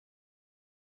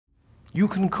You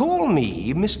can call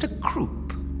me Mr.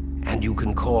 Croup, and you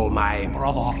can call my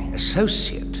brother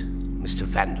associate, Mr.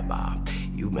 Vandermeer.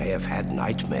 You may have had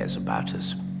nightmares about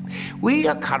us. We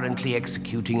are currently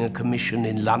executing a commission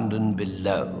in London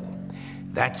below,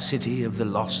 that city of the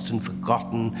lost and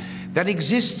forgotten that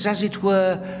exists, as it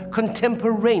were,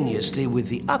 contemporaneously with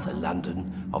the other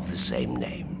London of the same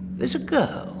name. There's a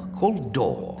girl called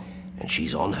Dor, and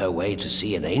she's on her way to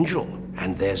see an angel.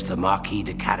 And there's the Marquis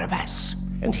de Carabas,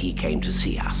 and he came to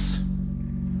see us.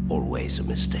 Always a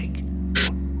mistake.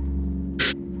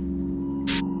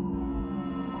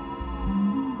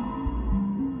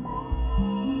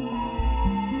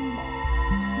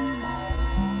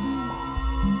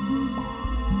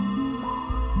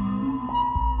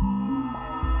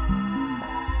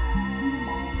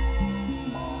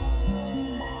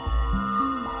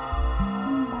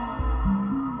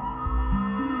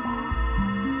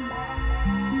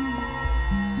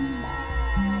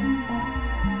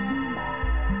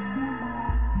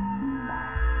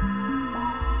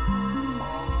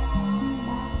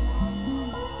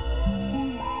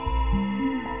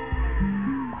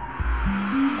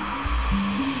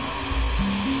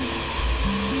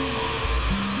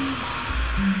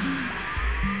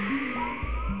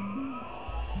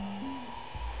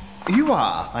 You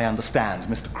are, I understand,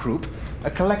 Mr. Croup,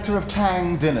 a collector of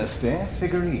Tang Dynasty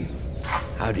figurines.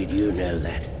 How did you know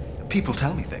that? People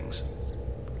tell me things.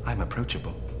 I'm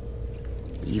approachable.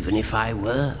 Even if I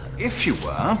were? If you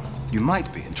were, you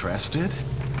might be interested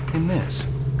in this.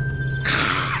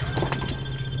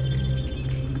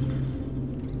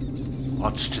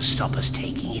 What's to stop us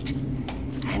taking it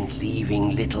and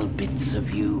leaving little bits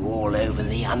of you all over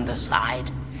the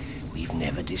underside? We've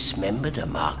never dismembered a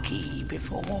marquis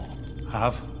before.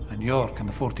 Have, in York in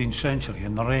the 14th century,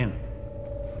 in the reign.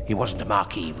 He wasn't a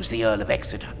marquis, he was the Earl of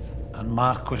Exeter. And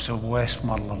Marquis of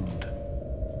Westmoreland.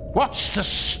 What's to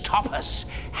stop us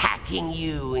hacking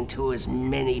you into as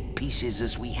many pieces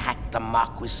as we hacked the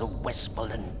Marquis of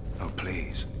Westmoreland? Oh,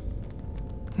 please.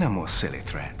 No more silly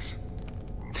threats.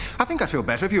 I think I feel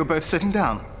better if you were both sitting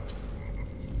down.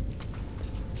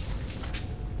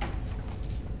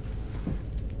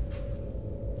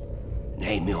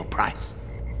 Name your price.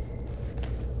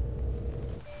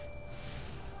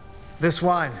 This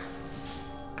wine.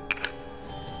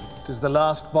 It is the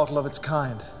last bottle of its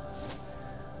kind.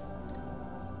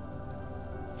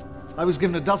 I was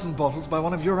given a dozen bottles by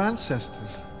one of your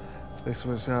ancestors. This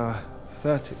was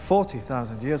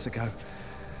 40,000 years ago.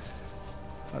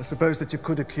 I suppose that you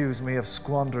could accuse me of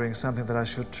squandering something that I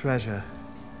should treasure.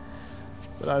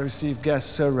 But I receive guests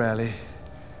so rarely,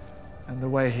 and the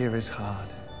way here is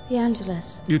hard. The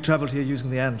Angelus. You traveled here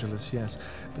using the Angelus, yes,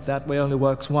 but that way only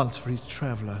works once for each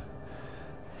traveler.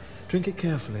 Drink it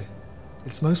carefully.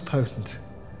 It's most potent.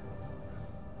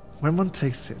 When one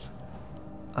tastes it,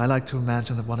 I like to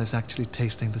imagine that one is actually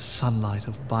tasting the sunlight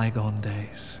of bygone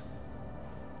days.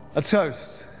 A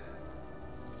toast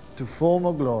to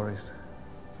former glories.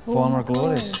 Former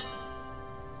glories.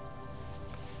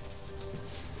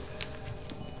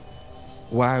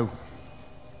 Wow.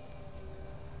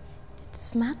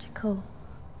 It's magical.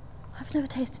 I've never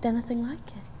tasted anything like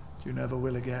it. You never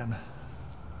will again.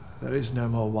 There is no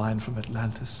more wine from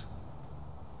Atlantis.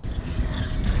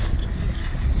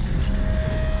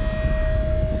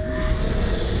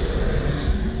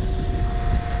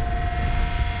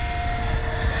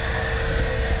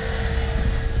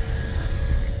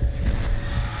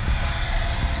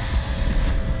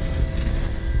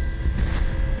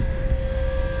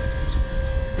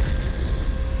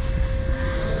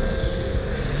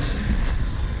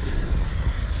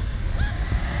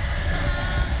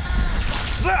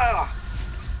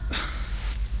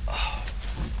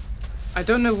 I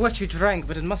don't know what you drank,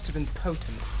 but it must have been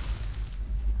potent.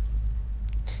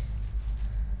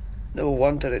 No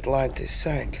wonder Atlantis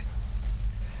sank.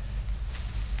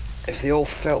 If they all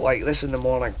felt like this in the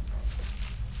morning,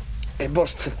 it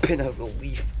must have been a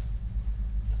relief.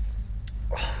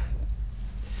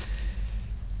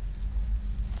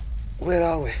 Where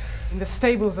are we? In the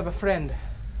stables of a friend.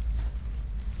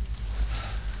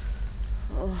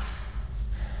 Oh,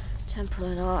 Temple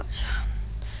and Arch.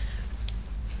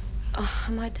 Oh,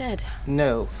 am I dead?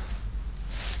 No.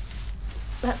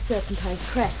 That's Serpentine's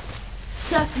crest.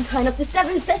 Serpentine of the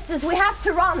Seven Sisters, we have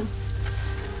to run!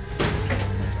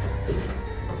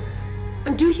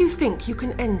 And do you think you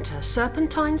can enter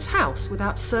Serpentine's house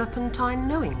without Serpentine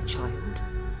knowing, child?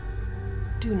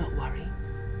 Do not worry.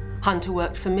 Hunter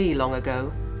worked for me long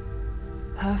ago.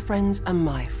 Her friends are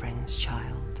my friends,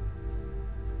 child.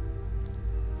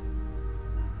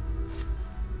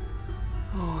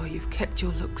 Oh, you've kept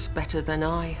your looks better than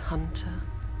I, Hunter.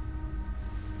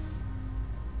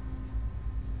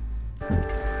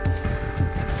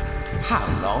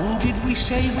 long did we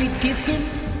say we'd give him?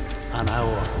 An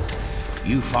hour.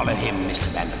 You follow him, Mr.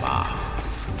 Vanderbar.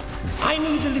 I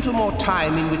need a little more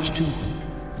time in which to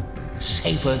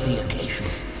savor the occasion.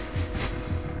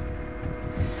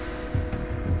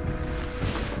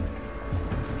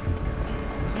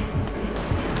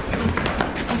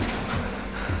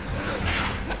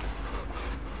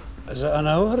 Is it an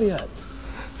hour yet?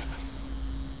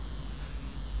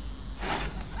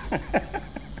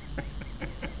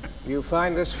 You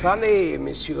find us funny,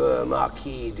 Monsieur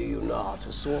Marquis, do you not?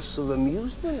 A source of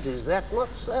amusement, is that not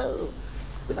so?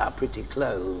 With our pretty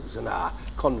clothes and our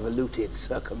convoluted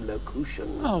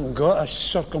circumlocution. I've got a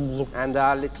circumlocution. And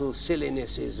our little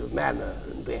sillinesses of manner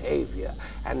and behavior.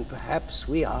 And perhaps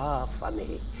we are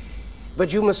funny.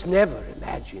 But you must never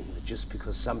imagine that just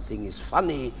because something is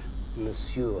funny,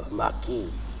 Monsieur Marquis,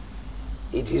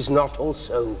 it is not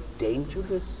also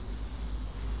dangerous.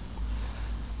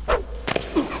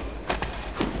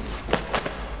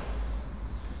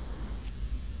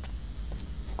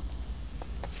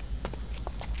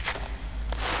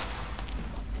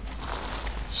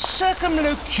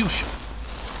 Circumlocution.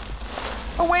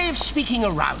 A way of speaking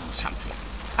around something.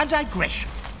 A digression.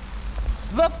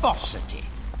 Verbosity.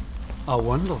 I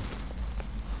wonder.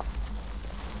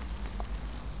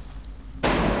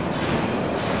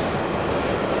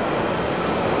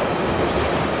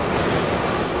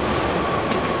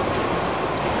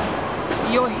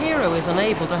 Your hero is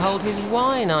unable to hold his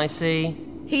wine, I see.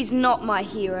 He's not my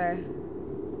hero.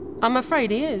 I'm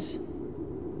afraid he is.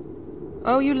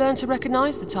 Oh, you learn to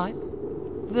recognize the type?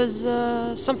 There's,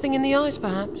 something in the eyes,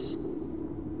 perhaps?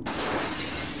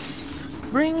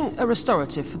 Bring a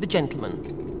restorative for the gentleman.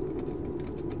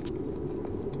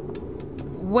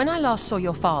 When I last saw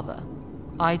your father,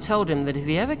 I told him that if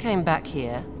he ever came back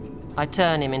here, I'd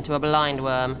turn him into a blind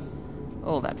worm.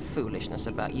 All that foolishness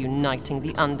about uniting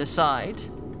the underside.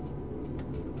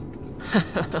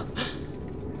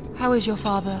 How is your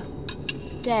father?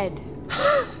 Dead.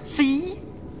 See?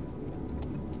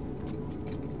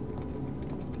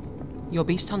 You're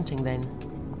beast hunting, then.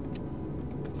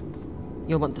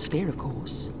 You'll want the spear, of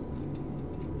course.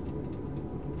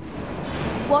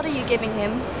 What are you giving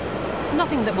him?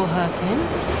 Nothing that will hurt him.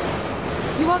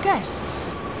 You are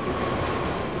guests.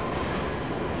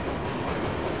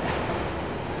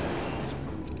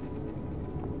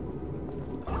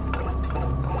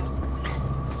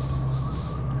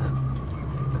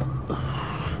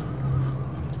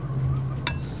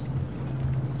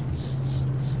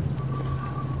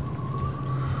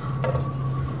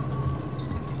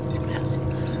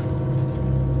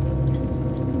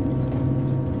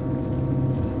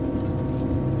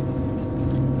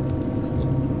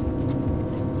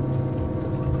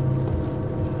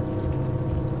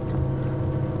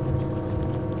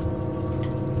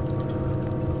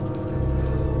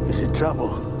 Trouble.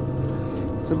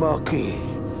 The Marquis.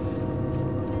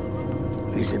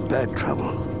 He's in bad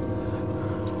trouble.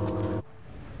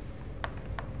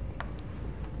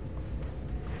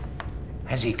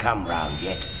 Has he come round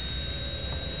yet?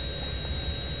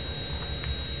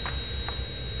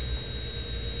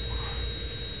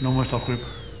 No, Mr. Cribb.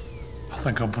 I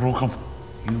think I broke him.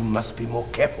 You must be more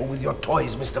careful with your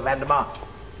toys, Mr. Vanderbar.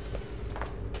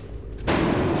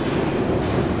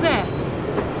 There.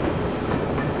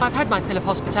 I've had my fill of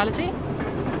hospitality.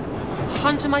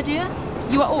 Hunter, my dear,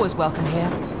 you are always welcome here.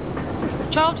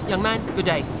 Child, young man, good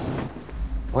day.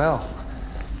 Well,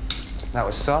 that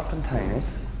was Serpentine, eh?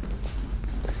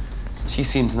 She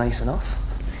seems nice enough.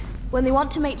 When they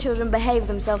want to make children behave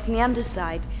themselves on the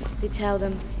underside, they tell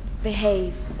them,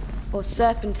 behave, or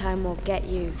Serpentine will get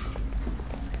you.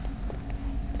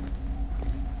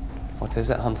 What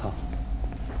is it, Hunter?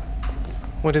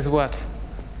 What is what?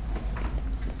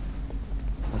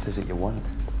 What is it you want?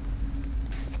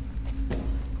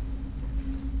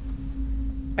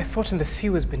 I fought in the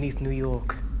sewers beneath New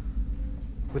York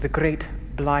with a great,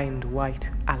 blind, white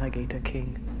alligator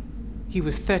king. He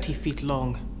was 30 feet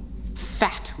long,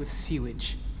 fat with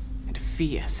sewage, and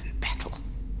fierce in battle.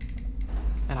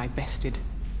 And I bested,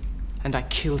 and I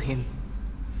killed him.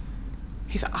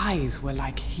 His eyes were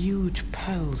like huge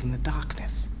pearls in the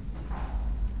darkness.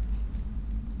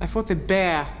 I fought the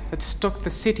bear that stalked the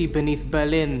city beneath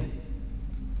Berlin.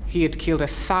 He had killed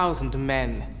 1,000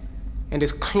 men, and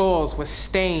his claws were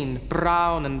stained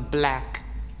brown and black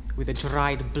with the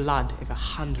dried blood of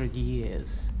 100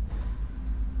 years.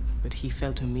 But he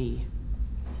fell to me.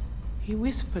 He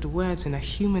whispered words in a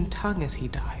human tongue as he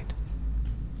died.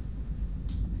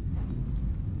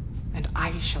 And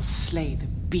I shall slay the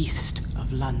beast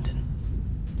of London.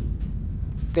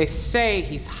 They say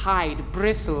his hide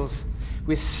bristles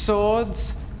with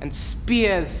swords and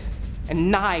spears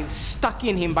and knives stuck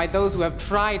in him by those who have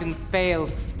tried and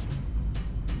failed.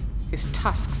 His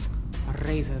tusks are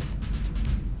razors,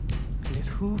 and his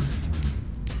hooves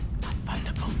are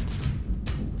thunderbolts.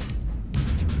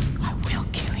 I will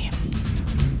kill him,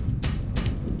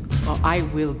 or I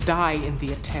will die in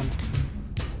the attempt.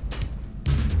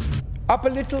 Up a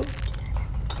little,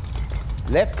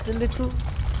 left a little,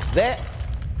 there.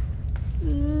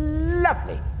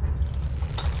 Lovely.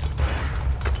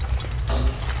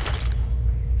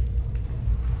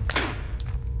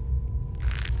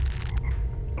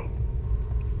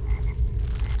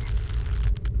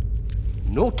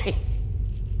 Naughty.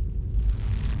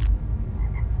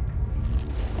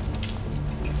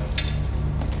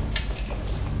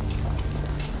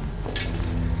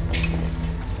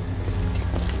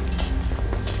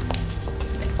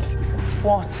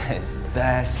 What is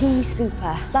this? Pea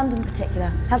super. London particular.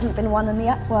 Hasn't been one in the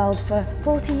upworld for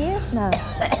 40 years now.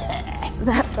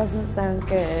 That doesn't sound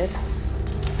good.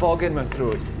 Fogging my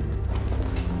crew.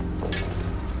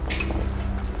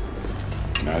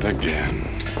 Not again.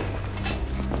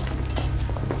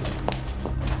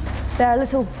 There are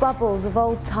little bubbles of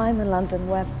old time in London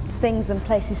where things and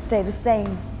places stay the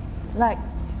same. Like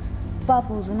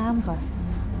bubbles in amber.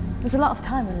 There's a lot of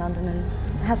time in London and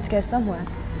it has to go somewhere.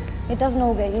 It doesn't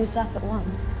all get used up at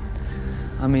once.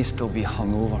 I may still be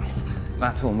hungover.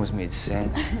 That almost made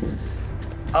sense.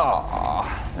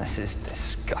 Oh, this is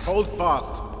disgusting. Hold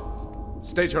fast.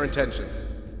 State your intentions.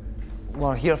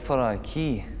 We're here for a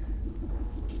key.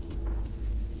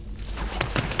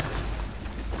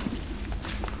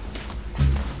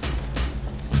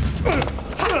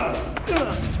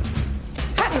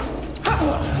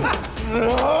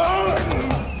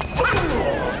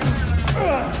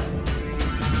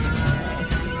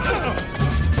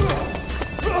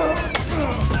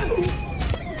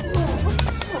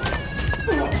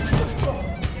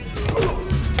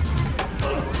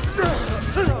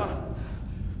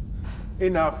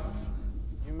 Enough.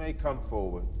 You may come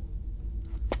forward.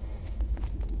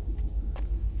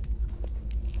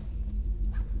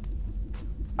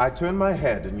 I turn my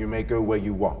head and you may go where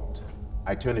you want.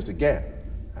 I turn it again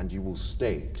and you will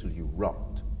stay till you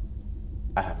rot.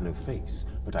 I have no face,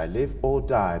 but I live or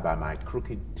die by my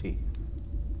crooked teeth.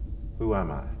 Who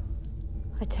am I?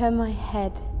 I turn my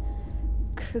head.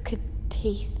 Crooked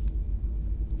teeth.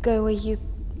 Go where you...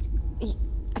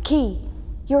 A key.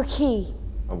 You're a key.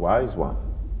 A wise one.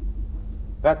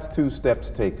 That's 2 steps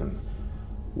taken.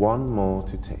 1 more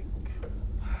to take.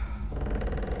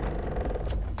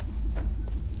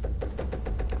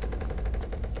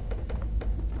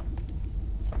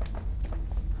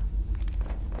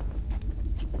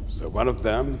 So one of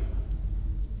them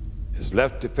is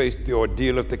left to face the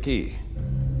ordeal of the key.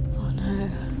 Oh no.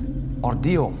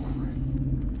 Ordeal?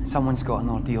 Someone's got an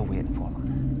ordeal waiting for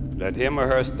them. Let him or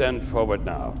her stand forward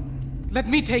now. Let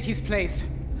me take his place.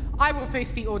 I will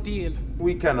face the ordeal.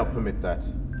 We cannot permit that.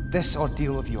 This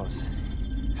ordeal of yours,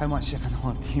 how much of an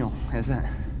ordeal is it?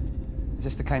 Is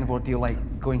this the kind of ordeal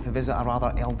like going to visit a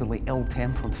rather elderly,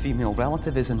 ill-tempered female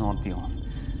relative is an ordeal?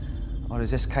 Or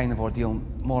is this kind of ordeal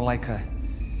more like a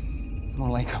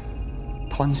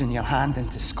plunging your hand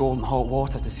into scalding hot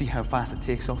water to see how fast it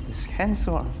takes off the skin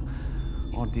sort of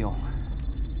ordeal?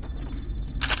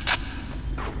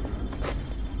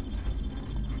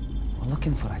 We're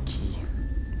looking for a key.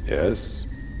 Yes?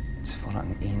 It's for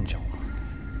an angel.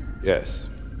 Yes.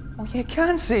 Well, you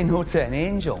can't say no to an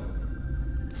angel.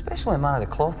 Especially a man of the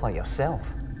cloth like yourself.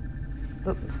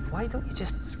 Look, why don't you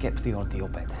just skip the ordeal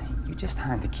bit? You just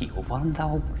hand the key over and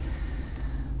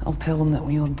I'll tell them that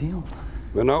we ordealed.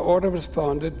 When our order was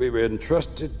founded, we were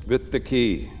entrusted with the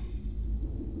key.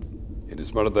 It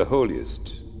is one of the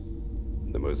holiest,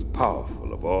 the most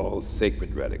powerful of all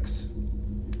sacred relics.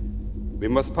 We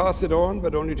must pass it on,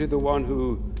 but only to the one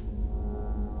who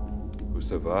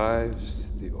survives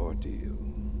the ordeal.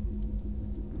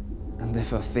 And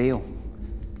if I fail,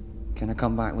 can I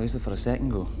come back later for a second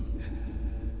go?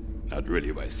 Not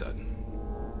really, my son.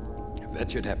 If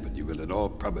that should happen, you will in all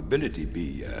probability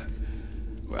be,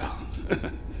 well,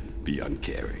 be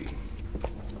uncaring.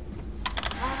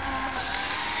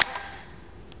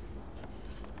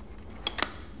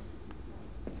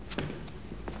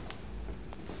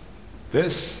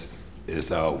 This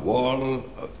is our wall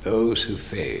of those who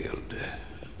failed,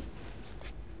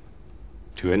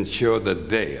 to ensure that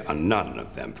they are none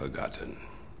of them forgotten.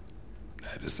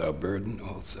 That is our burden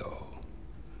also.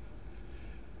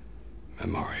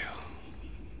 Memorial.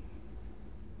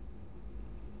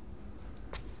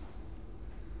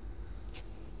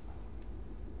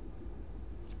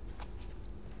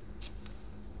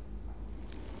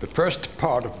 The first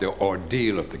part of the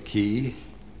ordeal of the key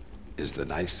is the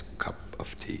nice cup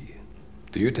of tea.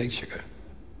 Do you take sugar?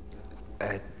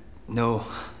 No.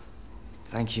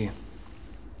 Thank you.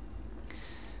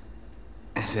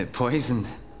 Is it poisoned?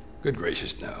 Good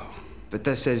gracious, no. But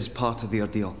this is part of the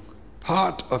ordeal.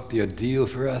 Part of the ordeal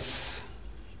for us,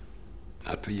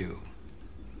 not for you.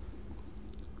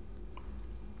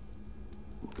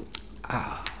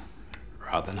 Ah,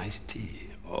 rather nice tea,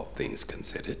 all things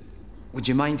considered. Would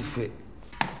you mind if we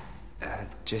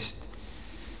just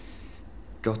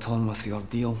got on with the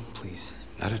ordeal, please?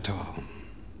 Not at all.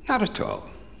 Not at all.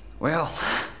 Well,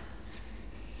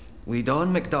 lead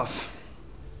on, Macduff.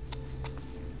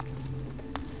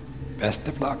 Best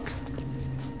of luck.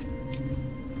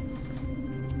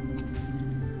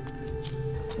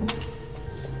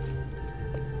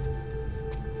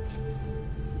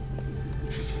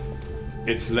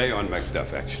 It's Leon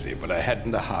Macduff, actually, but I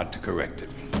hadn't the heart to correct him.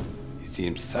 He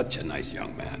seems such a nice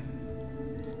young man.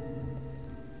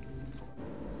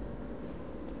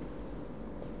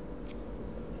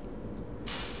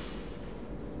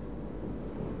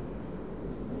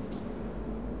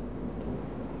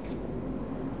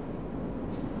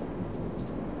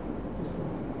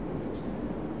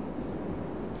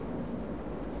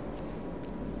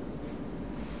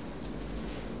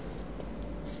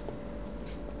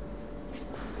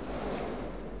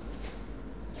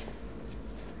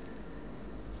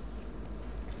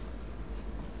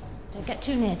 Don't get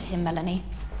too near to him, Melanie.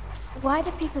 Why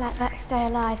do people like that stay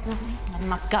alive, Mummy? Not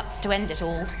enough guts to end it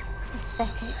all.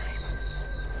 Pathetic.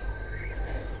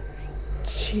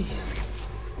 Jeez.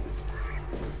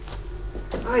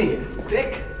 Hiya,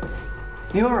 Dick.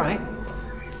 You all right?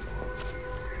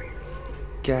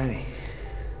 Gary,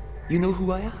 you know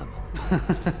who I am?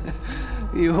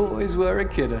 You always were a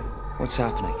kidder. What's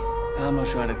happening? I'm not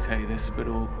trying to tell you, this is a bit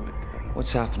awkward.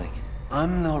 What's happening?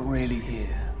 I'm not really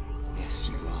here. Yes,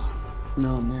 you are.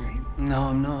 No, I'm not. No,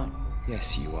 I'm not.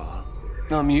 Yes, you are.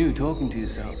 No, I'm you talking to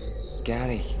yourself.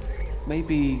 Gary.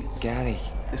 Maybe... Gary.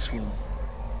 This one.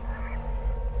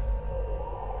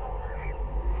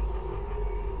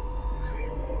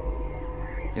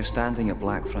 You're standing at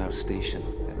Blackfriars station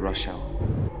at rush hour.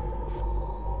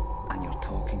 And you're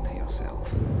talking to yourself.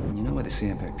 And you know what they say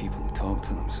about people who talk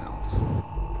to themselves.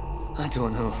 I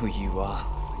don't know who you are,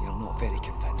 but you're not very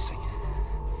convincing.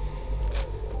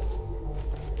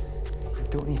 You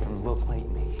don't even look like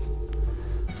me.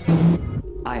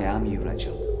 I am you,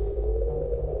 Richard.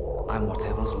 I'm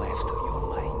whatever's left of your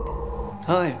mind.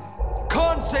 Hi.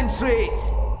 Concentrate!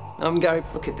 I'm Gary.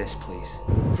 Look at this, please.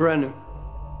 Brennan.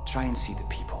 Try and see the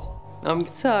people. I'm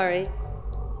sorry.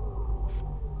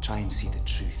 Try and see the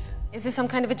truth. Is this some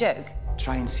kind of a joke?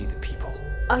 Try and see the people.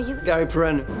 Are you... Gary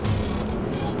Brennan.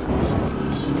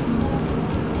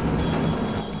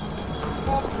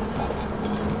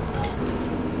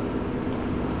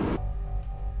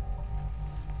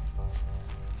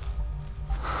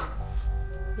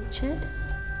 Richard?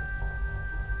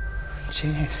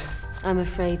 Janice. I'm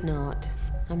afraid not.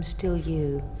 I'm still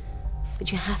you.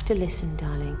 But you have to listen,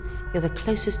 darling. You're the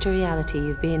closest to reality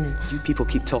you've been in. You people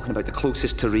keep talking about the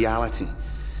closest to reality.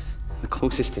 The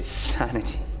closest to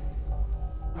sanity.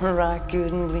 Or I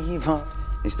couldn't leave her.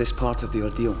 Is this part of the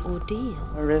ordeal? Ordeal?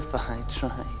 Or if I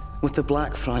tried. With the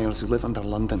Black Friars who live under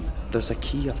London, there's a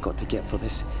key I've got to get for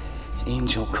this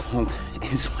angel called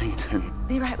Islington.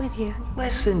 Be right with you.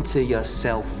 Listen to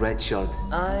yourself, Richard.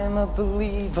 I'm a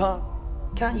believer.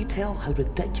 Can't you tell how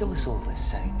ridiculous all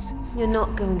this sounds? You're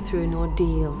not going through an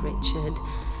ordeal, Richard.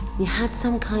 You had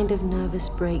some kind of nervous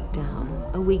breakdown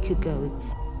a week ago.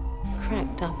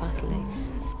 Cracked up utterly.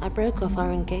 I broke off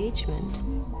our engagement.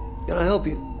 Can I help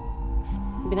you?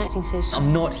 You've been acting so...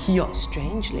 I'm not here.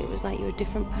 Strangely, it was like you were a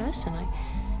different person.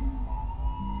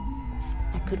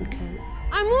 I couldn't cope.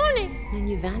 I'm warning! Then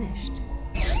you vanished.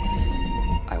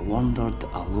 I wandered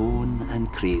alone and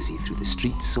crazy through the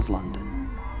streets of London,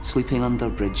 sleeping under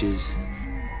bridges.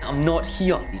 I'm not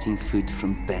here. Eating food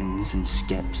from bins and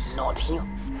skips. Not here.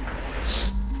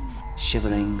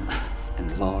 Shivering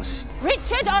and lost.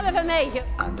 Richard Oliver Mayhew!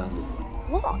 And alone.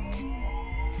 What?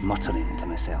 Muttering to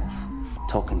myself,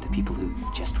 talking to people who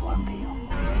just weren't there.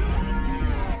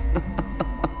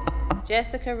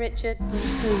 Jessica, Richard. I'm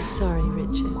so sorry,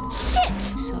 Richard. Shit!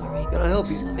 Sorry. Can I help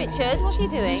you? Sorry. Richard, what are you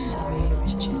doing? Sorry,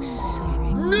 Richard.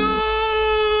 Sorry. No!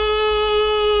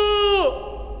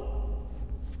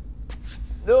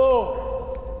 No!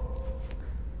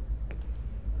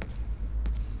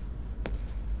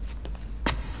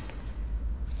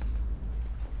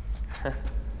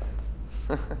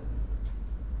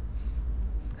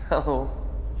 Hello.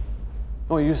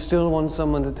 Oh, you still want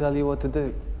someone to tell you what to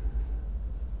do?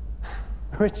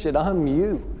 Richard, I'm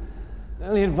you. The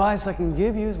only advice I can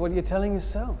give you is what you're telling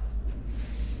yourself.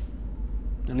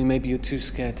 Only maybe you're too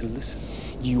scared to listen.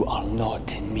 You are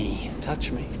not in me.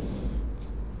 Touch me.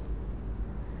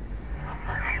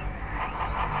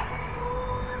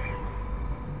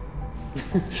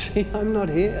 See, I'm not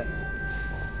here.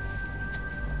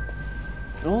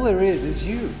 And all there is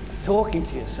you, talking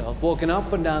to yourself, walking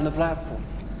up and down the platform.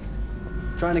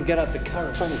 Trying to get up the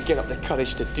courage. Trying to get up the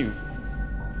courage to do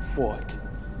what?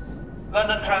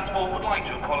 London Transport would like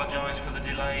to apologise for the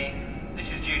delay. This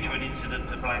is due to an incident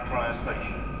at Blackfriars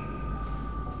station.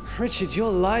 Richard,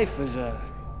 your life was a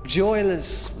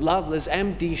joyless, loveless,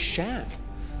 empty sham.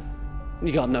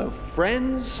 You got no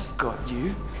friends. I've got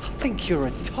you. I think you're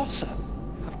a tosser.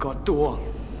 I've got Dawn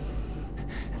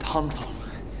and Hunter.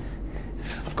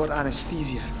 I've got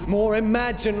anesthesia. More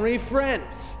imaginary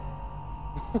friends.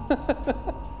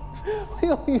 We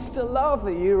all used to laugh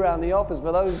at you around the office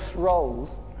for those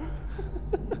trolls.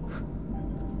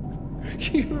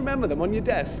 You remember them on your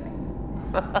desk?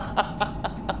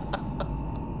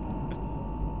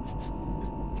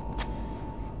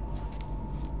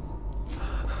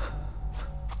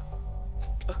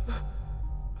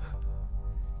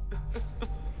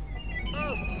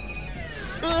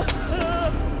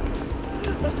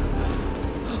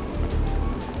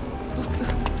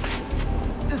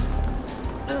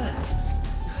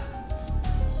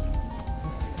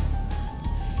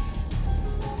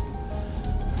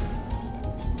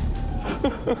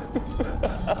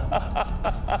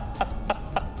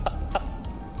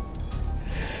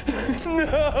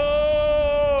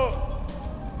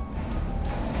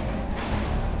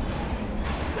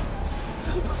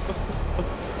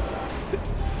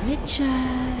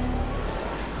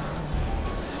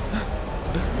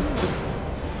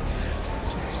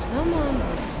 Come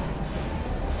on,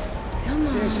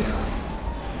 Richard. Come on.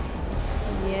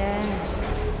 Yes.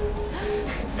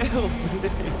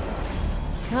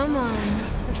 Come on.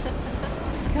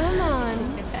 Come on.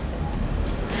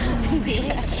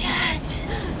 Richard.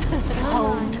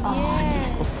 Hold on.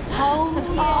 Yes. Hold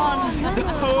on.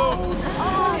 Hold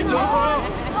on. Stop.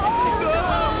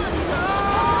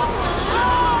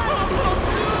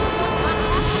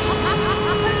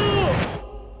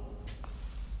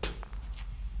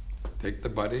 Take the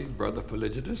body, Brother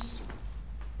Philogidus.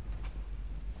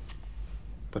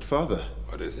 But Father...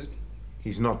 What is it?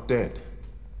 He's not dead.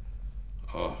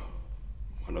 Oh,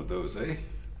 one of those, eh?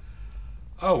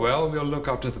 Oh, well, we'll look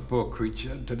after the poor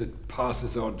creature until it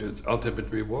passes on to its ultimate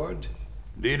reward.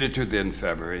 Lead it to the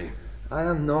infirmary. I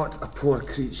am not a poor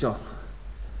creature.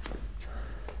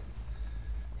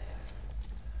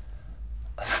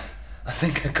 I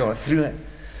think I got through it.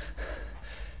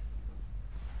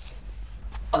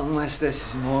 Unless this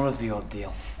is more of the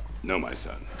ordeal. No, my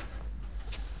son.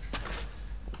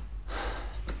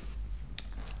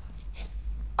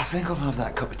 I think I'll have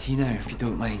that cup of tea now, if you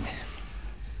don't mind.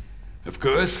 Of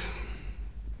course.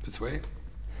 This way.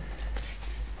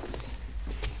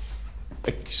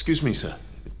 Excuse me, sir.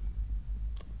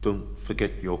 Don't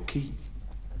forget your key.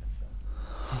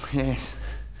 Oh, yes.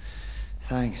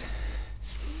 Thanks.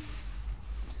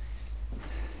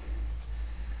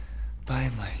 By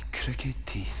my crooked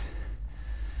teeth.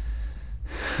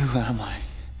 Who am I?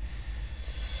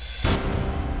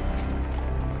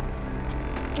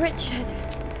 Richard.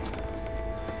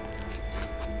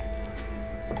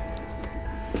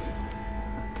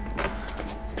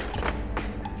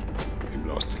 We've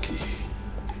lost the key.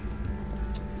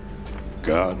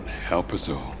 God help us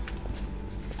all.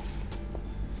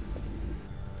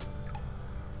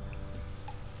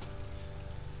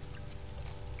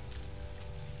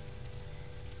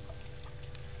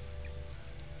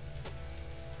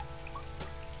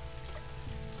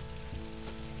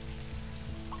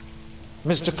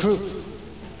 Mr. Croop,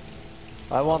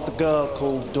 I want the girl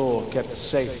called Dor kept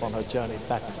safe on her journey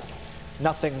back.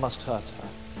 Nothing must hurt her.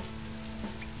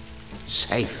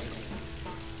 Safe?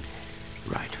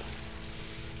 Right.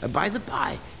 By the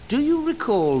by, do you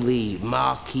recall the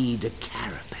Marquis de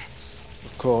Carabas?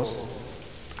 Of course.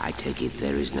 I take it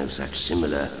there is no such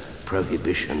similar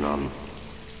prohibition on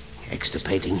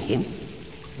extirpating him?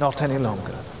 Not any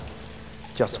longer.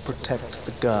 Just protect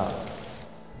the girl.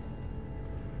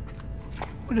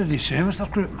 What did he say,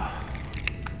 Mr. Croop?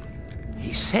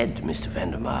 He said, Mr.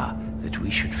 Vandermeer, that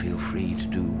we should feel free to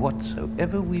do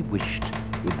whatsoever we wished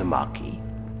with the Marquis.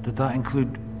 Did that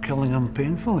include killing him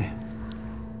painfully?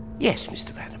 Yes, Mr.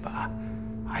 Vandermeer.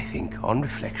 I think, on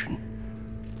reflection,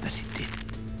 that it did.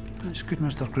 That's good,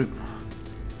 Mr. Croop.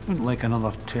 Wouldn't like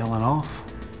another tailing off.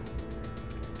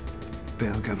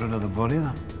 Better get rid of the body,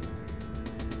 then.